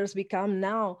the elders become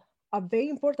now a very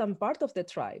important part of the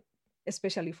tribe,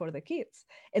 especially for the kids.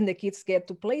 And the kids get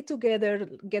to play together,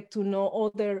 get to know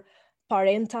other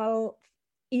parental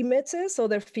images,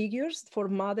 other figures, for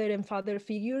mother and father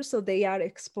figures, so they are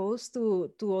exposed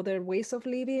to other ways of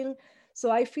living.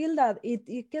 So I feel that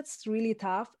it gets really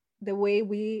tough the way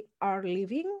we are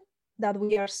living, that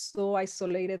we are so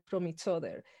isolated from each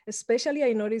other. Especially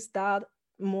I noticed that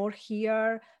more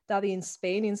here than in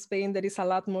Spain. In Spain, there is a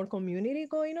lot more community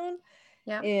going on.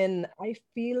 yeah. And I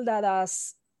feel that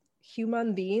as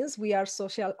human beings, we are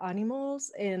social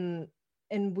animals, and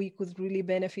we could really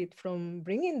benefit from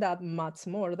bringing that much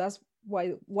more. That's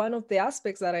why one of the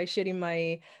aspects that I share in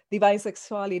my Divine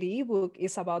Sexuality ebook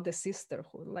is about the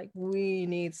sisterhood. Like, we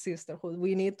need sisterhood.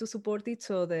 We need to support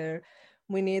each other.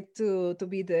 We need to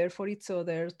be there for each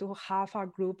other, to have a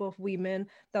group of women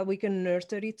that we can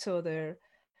nurture each other,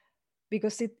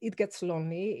 because it gets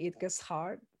lonely, it gets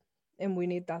hard, and we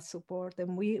need that support,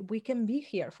 and we can be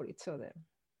here for each other.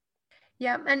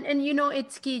 Yeah, and you know,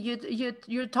 it's key.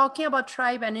 You're talking about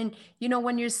tribe, and you know,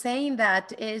 when you're saying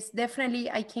that, is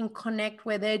definitely I can connect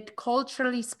with it.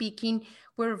 Culturally speaking,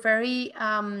 we're very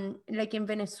like in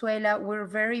Venezuela, we're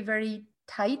very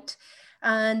tight.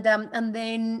 And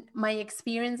then my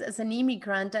experience as an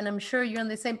immigrant, and I'm sure you're on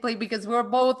the same place because we're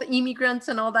both immigrants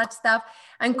and all that stuff,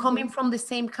 and coming from the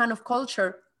same kind of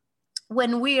culture.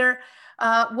 When we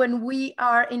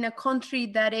are in a country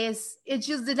that is, it's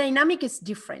just the dynamic is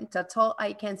different. That's all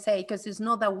I can say, because it's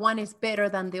not that one is better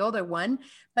than the other one,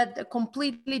 but a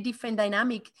completely different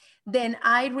dynamic. Then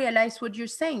I realize what you're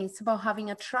saying. It's about having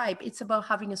a tribe. It's about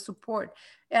having a support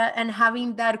and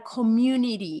having that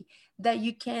community that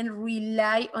you can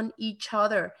rely on each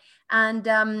other. And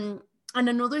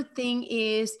another thing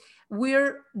is,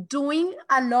 we're doing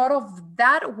a lot of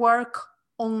that work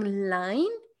online.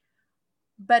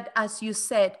 But as you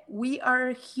said, we are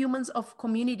humans of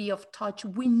community, of touch.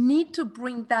 We need to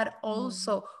bring that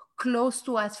also close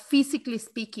to us, physically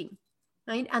speaking.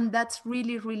 right? And that's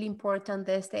really, really important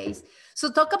these days.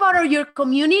 So talk about your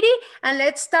community, and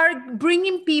let's start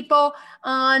bringing people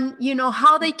on, you know,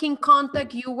 how they can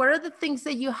contact you. What are the things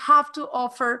that you have to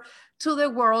offer to the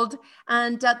world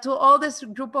and to all this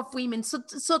group of women? So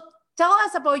tell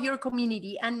us about your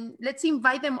community, and let's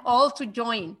invite them all to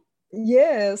join.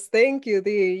 Yes, thank you,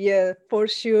 Dee. Yeah, for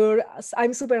sure.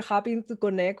 I'm super happy to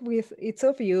connect with each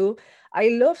of you. I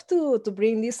love to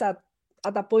bring this at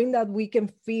a point that we can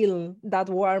feel that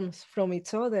warmth from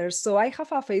each other. So I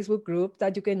have a Facebook group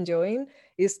that you can join.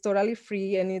 It's totally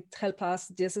free and it helps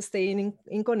us just staying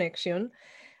in connection.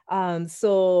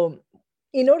 So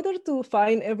in order to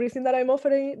find everything that I'm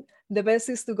offering, the best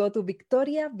is to go to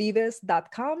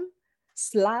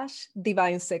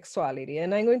victoriavives.com/divine sexuality.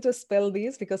 And I'm going to spell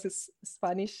this because it's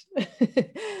Spanish.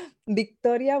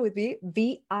 Victoria would be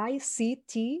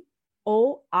VICTORIA,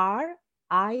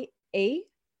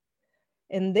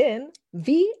 and then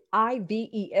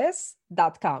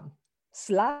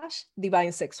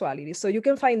vives.com/divine sexuality. So you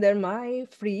can find there my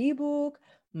free ebook,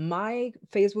 my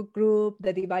Facebook group,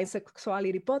 the Divine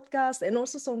Sexuality podcast, and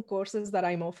also some courses that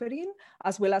I'm offering,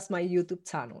 as well as my YouTube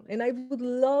channel. And I would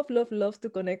love, love, love to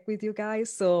connect with you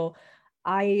guys. So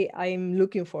I'm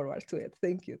looking forward to it.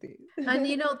 Thank you, Dee. And,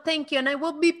 you know, thank you. And I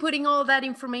will be putting all that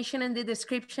information in the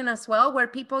description as well, where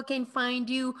people can find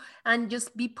you and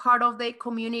just be part of the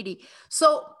community.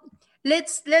 So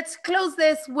let's close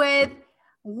this with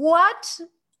what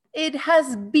it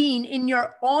has been in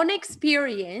your own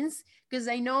experience, because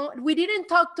I know we didn't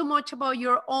talk too much about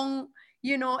your own,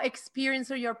 you know,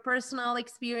 experience or your personal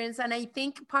experience. And I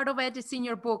think part of it is in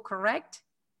your book, correct?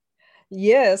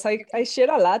 Yes, I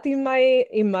share a lot in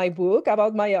my book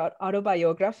about my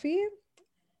autobiography.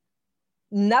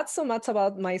 Not so much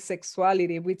about my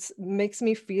sexuality, which makes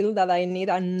me feel that I need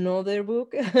another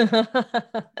book. Totally,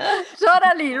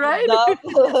 right?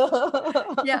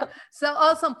 Yeah, so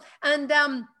awesome. And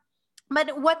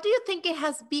but what do you think it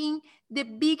has been the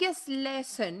biggest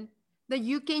lesson that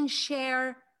you can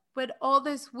share with all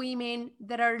these women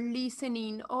that are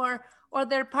listening, or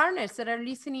their partners that are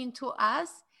listening to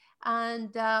us,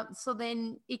 and so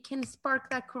then it can spark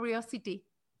that curiosity?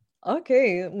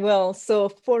 Okay, well, so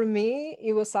for me,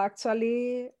 it was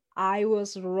actually, I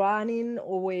was running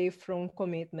away from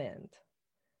commitment.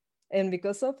 And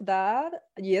because of that,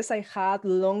 yes, I had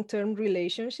long-term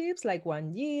relationships, like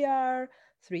 1 year,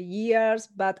 3 years,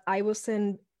 but I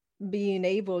wasn't being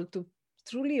able to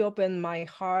truly open my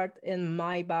heart and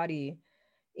my body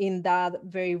in that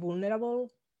very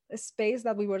vulnerable space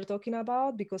that we were talking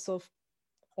about because of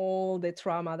all the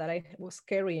trauma that I was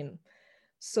carrying.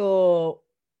 So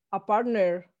a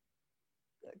partner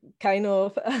kind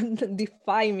of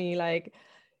defy me, like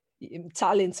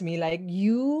challenge me, like,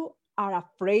 you are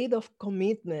afraid of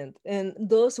commitment. And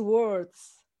those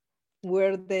words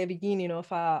were the beginning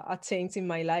of a change in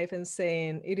my life, and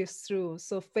saying it is true.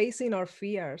 So facing our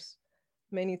fears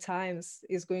many times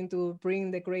is going to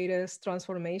bring the greatest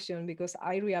transformation, because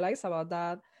I realized about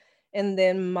that. And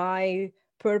then my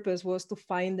purpose was to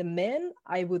find the men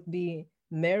I would be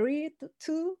married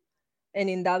to, and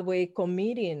in that way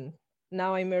committing.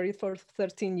 Now I'm married for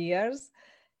 13 years,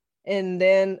 and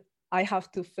then I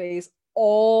have to face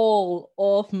all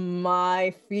of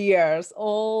my fears,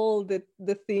 all the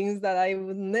things that I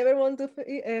would never want to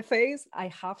face. I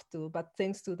have to, but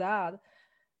thanks to that,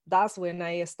 that's when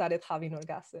I started having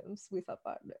orgasms with a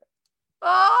partner.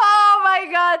 Oh my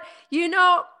God. You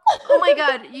know, oh my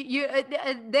God,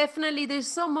 definitely, there's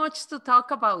so much to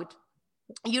talk about.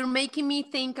 You're making me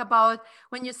think about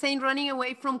when you're saying running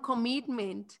away from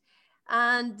commitment.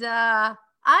 And I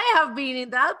have been in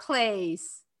that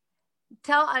place.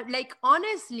 Like,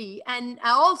 honestly, and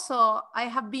I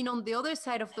have been on the other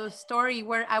side of the story,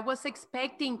 where I was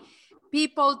expecting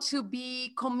people to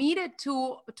be committed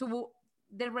to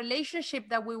the relationship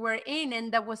that we were in, and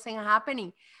that wasn't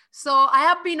happening. So I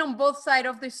have been on both sides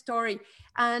of the story,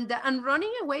 and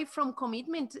running away from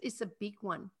commitment is a big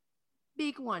one.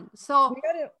 So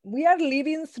we are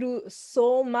living through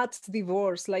so much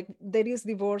divorce. Like, there is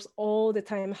divorce all the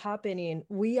time happening.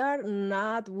 We are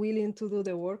not willing to do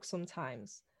the work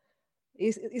sometimes.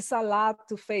 It's a lot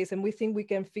to face, and we think we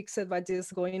can fix it by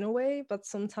just going away, but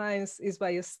sometimes it's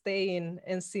by staying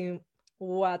and seeing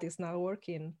what is not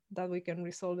working that we can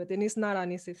resolve it. And it's not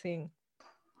an easy thing.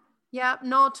 yeah,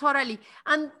 no, totally.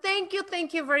 And thank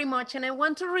you very much. And I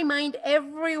want to remind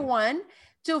everyone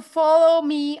to follow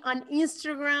me on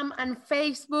Instagram and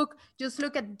Facebook. Just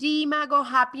look at Dimago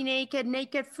Happy Naked,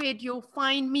 Naked Fit. You'll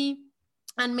find me.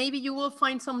 And maybe you will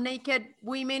find some naked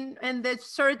women in the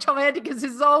search of it, because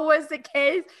it's always the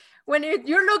case. When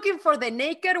you're looking for the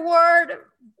naked word,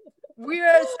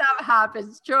 weird stuff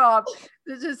happens. Show up.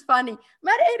 This is funny,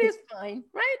 but it is fine,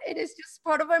 right? It is just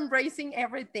part of embracing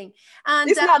everything. And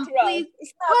it's natural. please,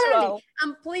 It's natural. totally,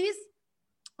 and please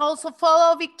also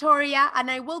follow Victoria, and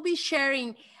I will be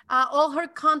sharing all her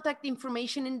contact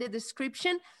information in the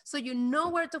description, so you know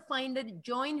where to find it.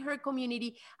 Join her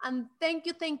community. And thank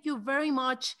you very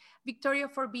much, Victoria,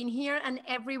 for being here, and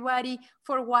everybody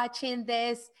for watching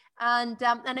this. And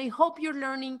I hope you're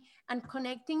learning and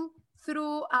connecting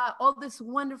through all these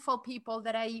wonderful people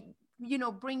that I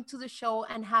bring to the show,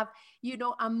 and have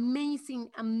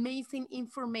amazing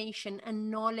information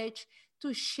and knowledge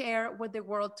to share with the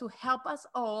world, to help us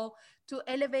all to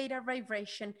elevate our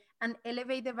vibration and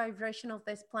elevate the vibration of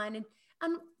this planet,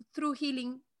 and through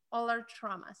healing all our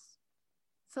traumas.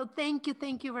 So thank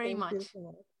you very much. You so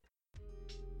much.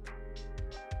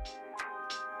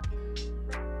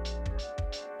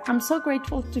 I'm so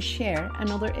grateful to share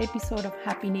another episode of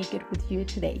Happy Naked with you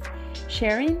today,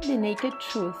 sharing the naked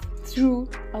truth through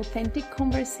authentic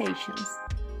conversations.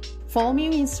 Follow me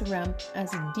on Instagram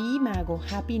as dmago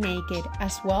Happy Naked,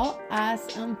 as well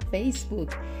as on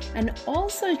Facebook. And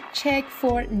also check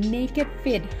for Naked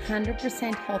Fit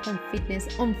 100% Health and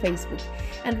Fitness on Facebook.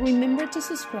 And remember to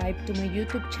subscribe to my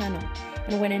YouTube channel.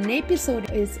 And when an episode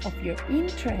is of your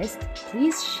interest,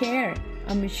 please share.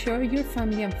 I'm sure your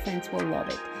family and friends will love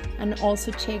it. And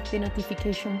also check the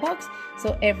notification box,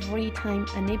 so every time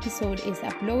an episode is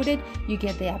uploaded, you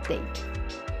get the update.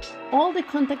 All the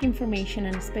contact information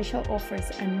and special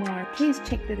offers and more, please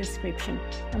check the description.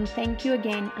 And thank you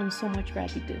again, and so much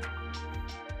gratitude.